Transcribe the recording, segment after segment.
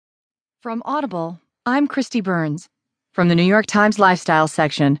From Audible, I'm Christy Burns. From the New York Times Lifestyle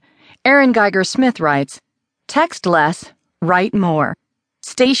section, Erin Geiger Smith writes, "Text less, write more.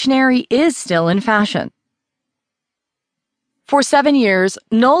 Stationery is still in fashion." For 7 years,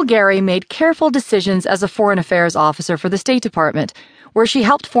 Noel Gary made careful decisions as a foreign affairs officer for the State Department, where she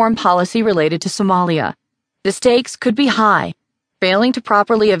helped form policy related to Somalia. The stakes could be high. Failing to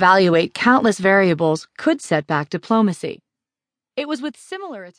properly evaluate countless variables could set back diplomacy. It was with similar